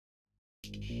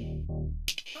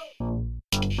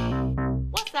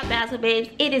What's up, Bazzle babes?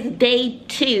 It is day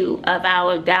 2 of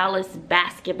our Dallas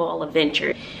basketball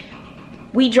adventure.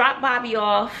 We dropped Bobby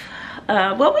off.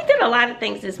 Well, we did a lot of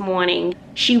things this morning.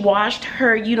 She washed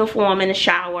her uniform in the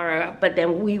shower, but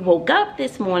then we woke up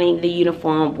this morning, the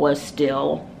uniform was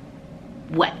still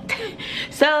wet.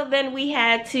 So then we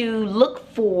had to look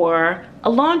for a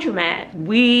laundromat.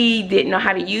 We didn't know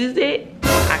how to use it.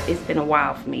 It's been a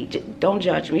while for me. Don't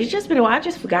judge me. It's just been a while. I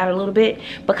just forgot a little bit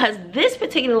because this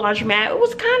particular laundromat,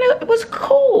 it was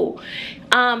cool.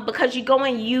 Because you go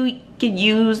and you can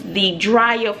use the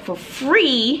dryer for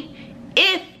free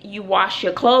if you wash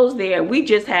your clothes there. We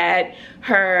just had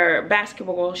her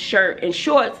basketball shirt and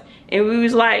shorts, and we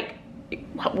was like,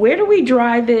 where do we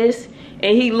dry this?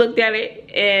 And he looked at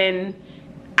it, and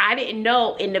I didn't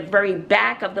know in the very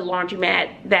back of the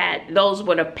laundromat that those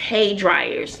were the pay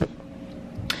dryers.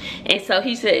 And so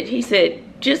he said,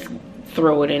 just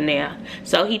throw it in there.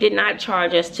 So he did not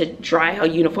charge us to dry her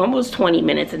uniform. It was 20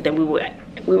 minutes, and then we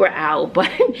were out,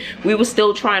 but we were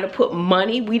still trying to put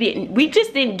money. We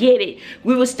just didn't get it.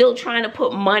 We were still trying to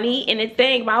put money in the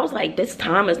thing, but I was like, this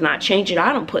time is not changing.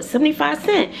 I don't put 75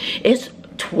 cents. It's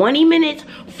 20 minutes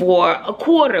for a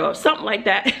quarter or something like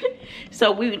that.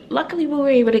 So luckily we were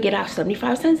able to get our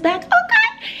 75 cents back. Okay.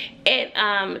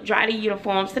 And dry the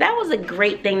uniform. So that was a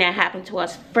great thing that happened to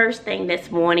us first thing this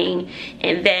morning.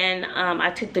 And then I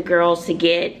took the girls to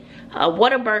get a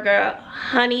Whataburger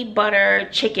honey butter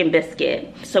chicken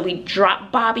biscuit. So we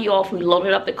dropped Bobby off. We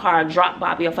loaded up the car, dropped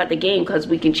Bobby off at the game because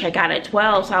we can check out at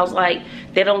 12. So I was like,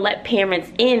 they don't let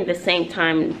parents in the same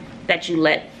time that you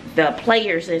let the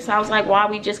players in. So I was like, why are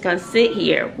we just gonna sit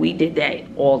here? We did that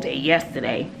all day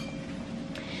yesterday.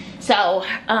 So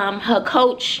her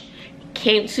coach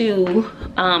came to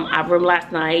our room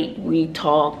last night. We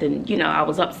talked, and you know, I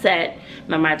was upset.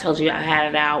 Remember I told you I had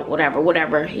it out,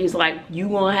 whatever. He's like, you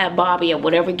gonna have Bobby at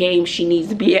whatever game she needs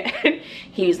to be at.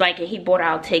 He was like, and he bought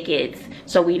out tickets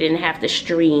so we didn't have to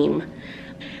stream.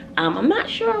 I'm not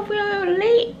sure if we're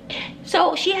late.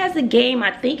 So she has a game,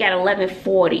 I think, at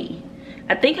 11:40.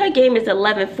 I think her game is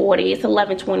 11:40. It's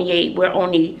 11:28. We're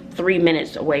only 3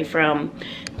 minutes away from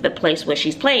the place where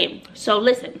she's playing. So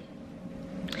listen.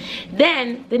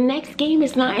 Then the next game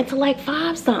is not until like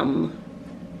 5 something.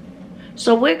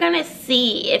 So we're gonna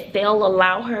see if they'll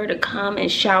allow her to come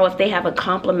and shower, if they have a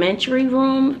complimentary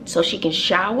room so she can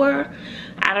shower.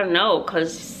 I don't know,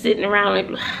 cause sitting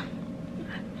around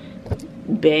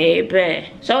baby.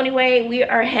 So anyway, we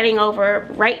are heading over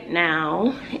right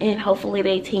now, and hopefully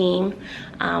their team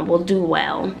will do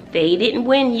well. They didn't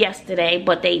win yesterday,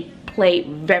 but they played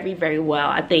very, very well.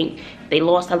 I think they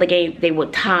lost the other game. They were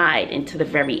tied into the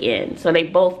very end. So they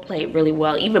both played really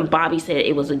well. Even Bobby said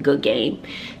it was a good game.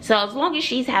 So as long as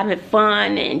she's having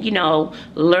fun and, you know,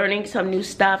 learning some new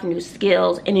stuff, new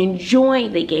skills, and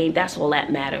enjoying the game, that's all that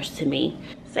matters to me.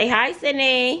 Say hi,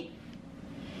 Sydney.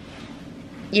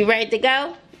 You ready to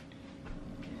go?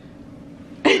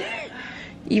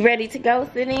 You ready to go,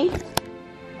 Sydney?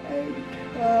 I'm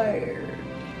tired.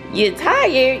 You're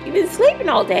tired? You've been sleeping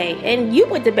all day, and you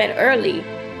went to bed early.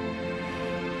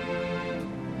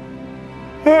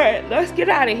 Alright, let's get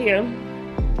out of here.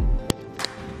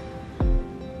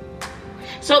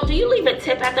 So, do you leave a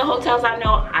tip at the hotels? I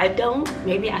know I don't.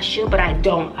 Maybe I should, but I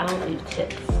don't. I don't leave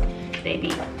tips.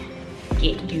 Maybe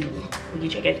get you when you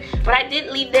check in. But I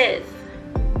did leave this.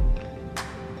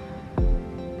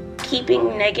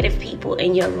 Keeping negative people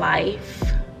in your life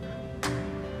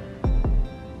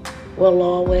will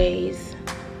always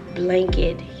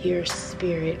blanket your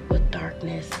spirit with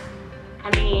darkness. I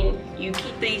mean, you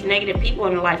keep these negative people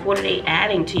in your life, what are they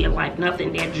adding to your life?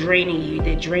 Nothing. They're draining you.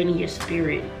 They're draining your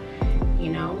spirit,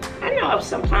 you know? I know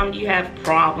sometimes you have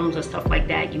problems or stuff like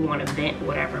that. You want to vent,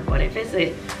 whatever. But if it's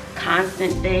a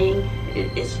constant thing,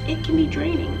 it can be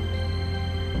draining,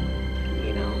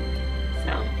 you know?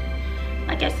 So,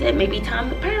 like I said, maybe time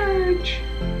to purge.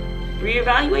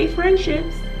 Reevaluate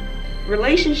friendships.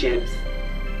 Relationships.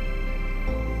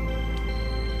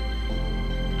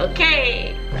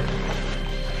 Okay.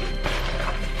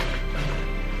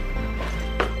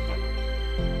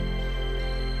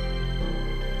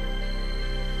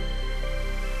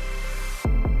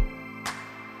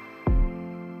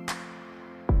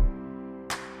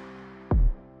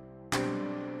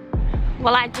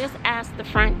 Well, I just asked the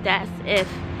front desk if,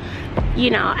 you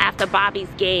know, after Bobby's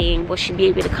game, will she be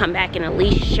able to come back and at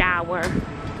least shower?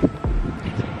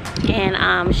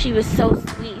 And she was so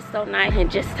sweet, so nice,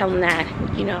 and just telling that,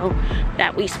 you know,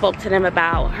 that we spoke to them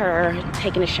about her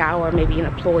taking a shower, maybe in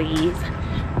employees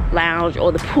lounge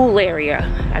or the pool area.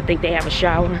 I think they have a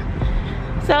shower.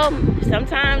 So So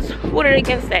sometimes, what are they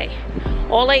gonna say?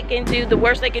 All they can do, the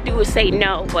worst they can do is say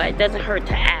no, but it doesn't hurt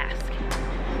to ask.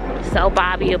 So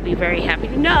Bobby will be very happy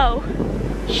to know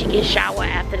she can shower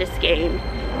after this game.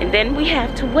 And then we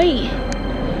have to wait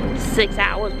 6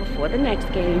 hours before the next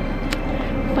game.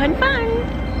 Fun.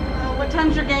 What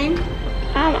time's your game?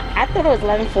 I thought it was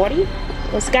 11:40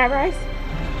 with Skyrise.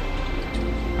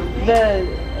 The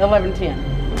 11:10.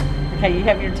 Okay, you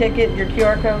have your ticket, your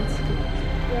QR codes?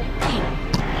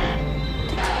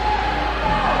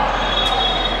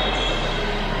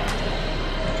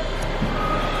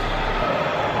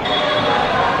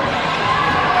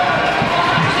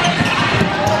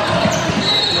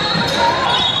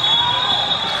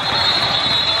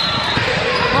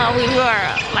 Well, we were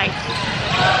like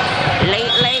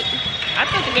late. I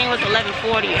thought the game was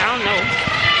 11:40. I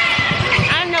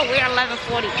don't know where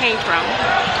 11:40 came from.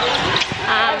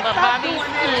 But Bobby's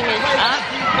team is up.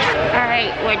 All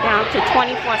right, we're down to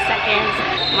 24 seconds.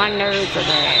 My nerves are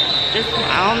bad.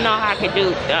 I don't know how I could do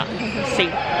it. Let's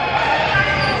see.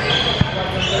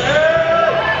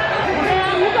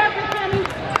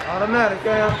 Automatic,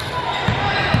 yeah.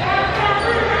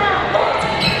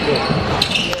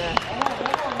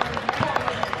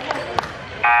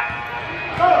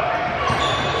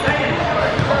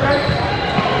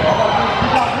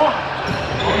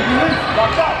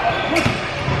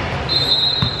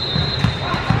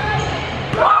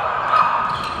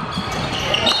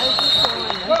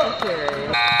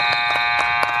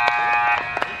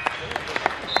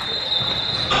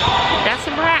 That's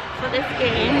a wrap for this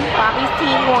game. Bobby's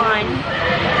team won.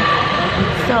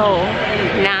 So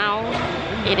now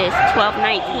it is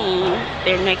 12:19.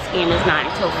 Their next game is not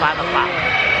until 5 o'clock.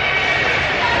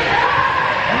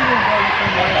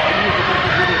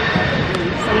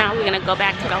 So now we're gonna go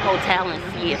back to the hotel and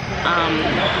see if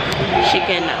she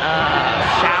can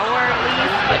shower at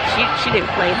least, but she didn't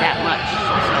play that much,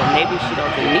 so maybe she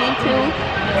doesn't need to.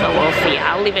 So we'll see.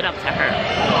 I'll leave it up to her.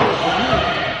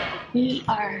 We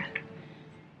are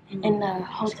in the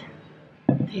hotel.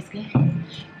 Tastes good.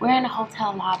 We're in the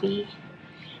hotel lobby.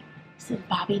 Since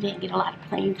Bobby didn't get a lot of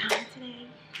playing time today,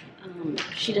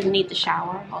 she doesn't need the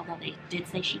shower, although they did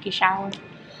say she could shower.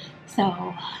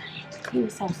 So he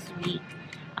was so sweet.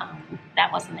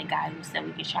 That wasn't the guy who said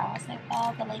we could shower. I said,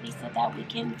 well, the lady said that we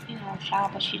can, shower,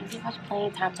 but she didn't get much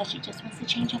playing time, so she just wants to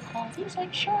change her clothes. He was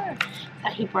like, sure. So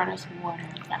he brought us water.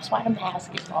 That's why the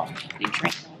mask is off. We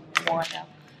drink water.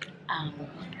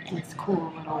 In this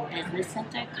cool little business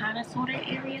center kind of sort of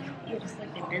area. It's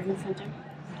like the business center.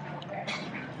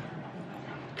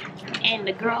 And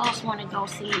the girls want to go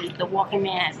see The Walking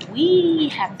Man. We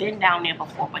have been down there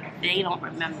before, but they don't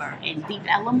remember. In Deep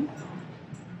Ellum.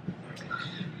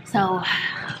 So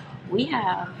we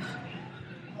have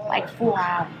like 4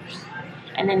 hours.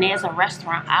 And then there's a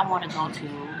restaurant I want to go to.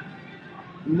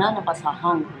 None of us are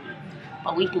hungry.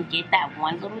 But we can get that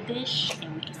one little dish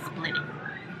and we can split it.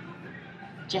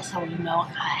 Just so you know,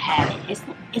 I had it.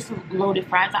 It's loaded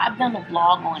fries. I've done a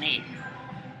vlog on it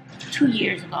 2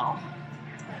 years ago.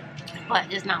 But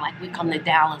it's not like we come to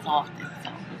Dallas often,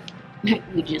 so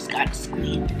we just gotta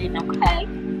squeeze it in, okay?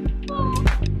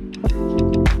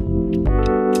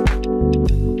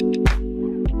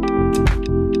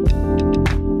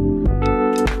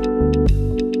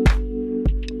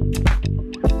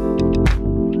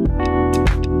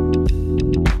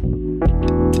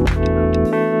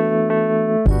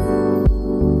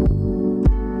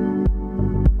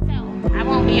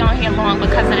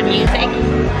 Because of the music.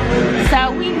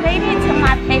 So we made it to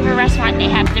my favorite restaurant. They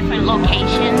have different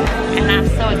locations and I'm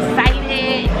so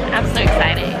excited.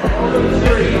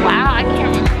 Wow, I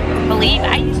can't believe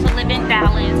I used to live in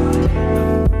Dallas.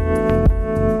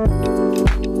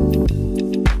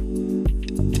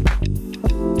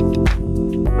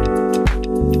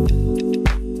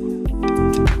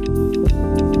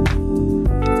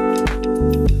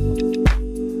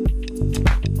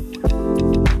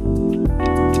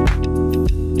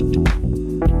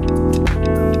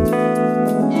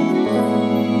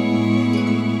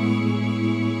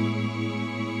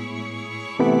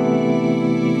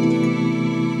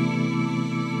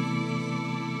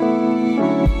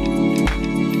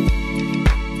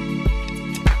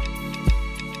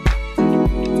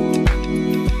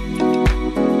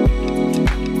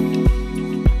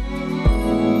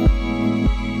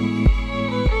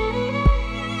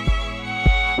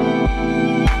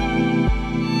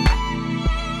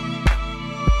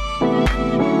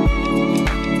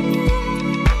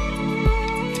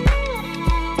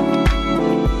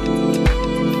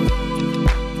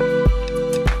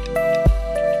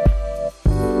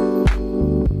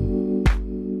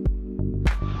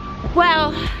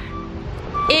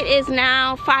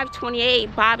 now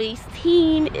 5:28. Bobby's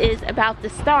team is about to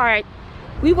start.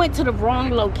 We went to the wrong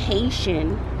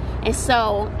location, and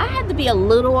so I had to be a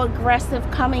little aggressive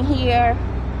coming here,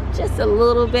 just a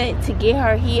little bit, to get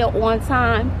her here on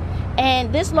time.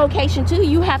 And this location too,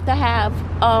 you have to have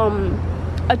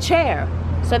a chair,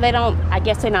 so they don't, I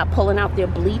guess they're not pulling out their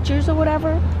bleachers or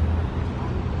whatever.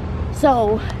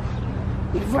 So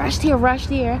we rushed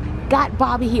here, got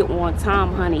Bobby here on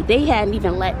time, honey. They hadn't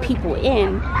even let people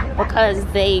in because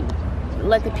they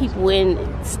let the people in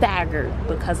staggered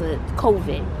because of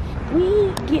COVID.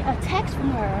 We get a text from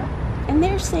her and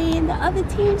they're saying the other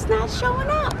team's not showing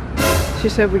up. She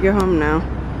said we go home now.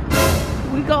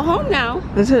 We go home now?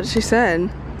 That's what she said.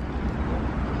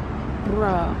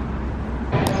 Bruh.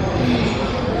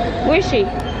 Where's she?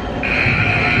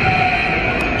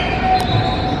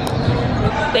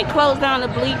 They closed down the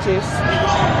bleachers.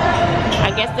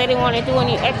 I guess they didn't want to do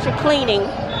any extra cleaning.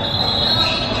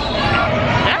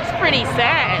 That's pretty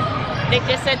sad. They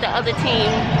just said the other team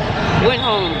went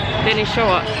home, didn't show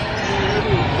up.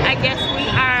 I guess we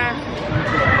are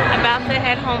about to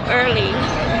head home early.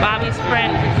 Bobby's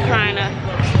friend is trying to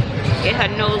get her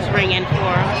nose ring in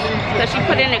for her. So she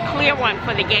put in a clear one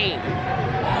for the game.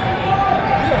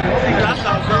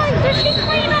 Did she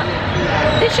clean up?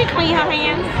 Did she clean her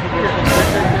hands?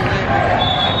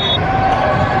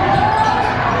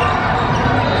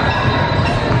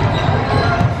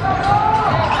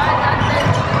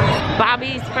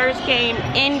 Bobby's first game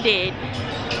ended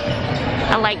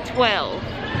at like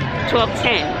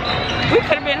 12:10. We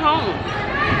could have been home.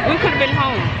 We could have been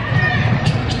home.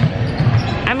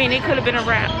 I mean, it could have been a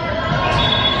wrap.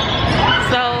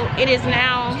 So it is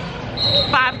now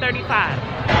 5:35.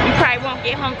 We probably won't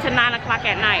get home till 9 o'clock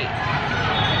at night.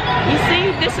 You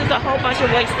see, this is a whole bunch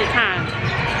of wasted time.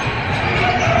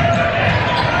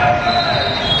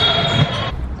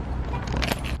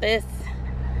 This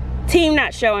team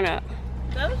not showing up.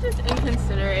 That was just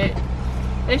inconsiderate.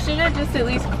 They should have just at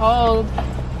least called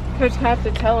Coach Cap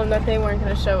to tell him that they weren't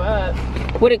going to show up.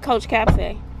 What did Coach Cap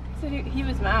say? He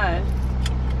was mad.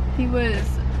 He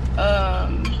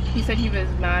said he was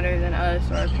madder than us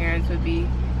or our parents would be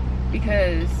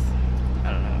because,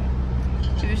 I don't know,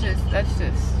 it was just, that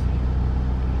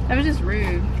was just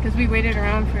rude because we waited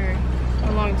around for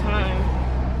a long time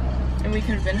and we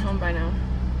could have been home by now.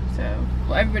 So,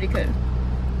 well, everybody could.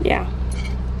 Yeah.